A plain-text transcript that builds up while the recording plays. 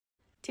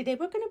Today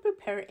we're going to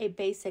prepare a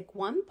basic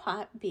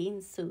one-pot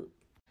bean soup.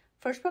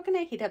 First, we're going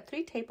to heat up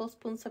 3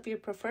 tablespoons of your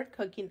preferred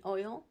cooking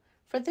oil.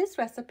 For this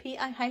recipe,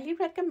 I highly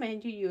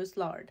recommend you use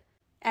lard.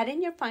 Add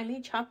in your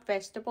finely chopped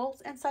vegetables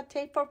and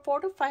saute for 4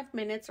 to 5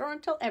 minutes or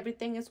until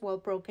everything is well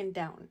broken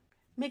down.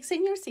 Mix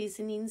in your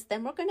seasonings,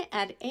 then we're going to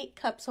add 8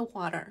 cups of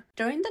water.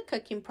 During the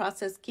cooking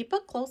process, keep a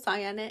close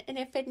eye on it, and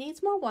if it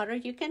needs more water,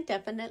 you can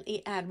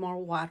definitely add more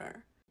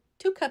water.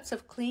 2 cups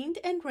of cleaned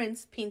and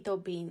rinsed pinto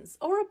beans,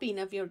 or a bean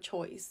of your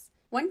choice.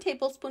 1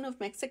 tablespoon of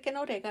Mexican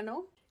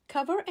oregano.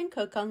 Cover and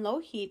cook on low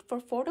heat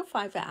for 4 to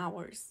 5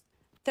 hours.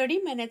 30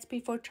 minutes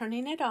before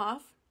turning it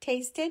off,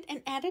 taste it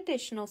and add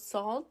additional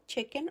salt,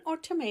 chicken, or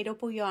tomato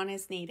bouillon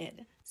as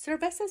needed.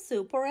 Serve as a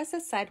soup or as a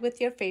side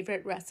with your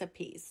favorite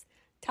recipes.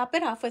 Top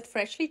it off with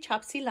freshly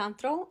chopped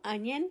cilantro,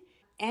 onion,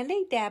 and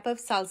a dab of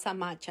salsa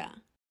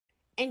macha.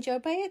 Enjoy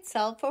by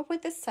itself or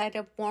with a side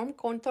of warm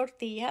corn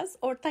tortillas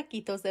or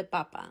taquitos de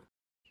papa.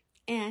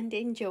 And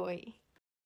enjoy!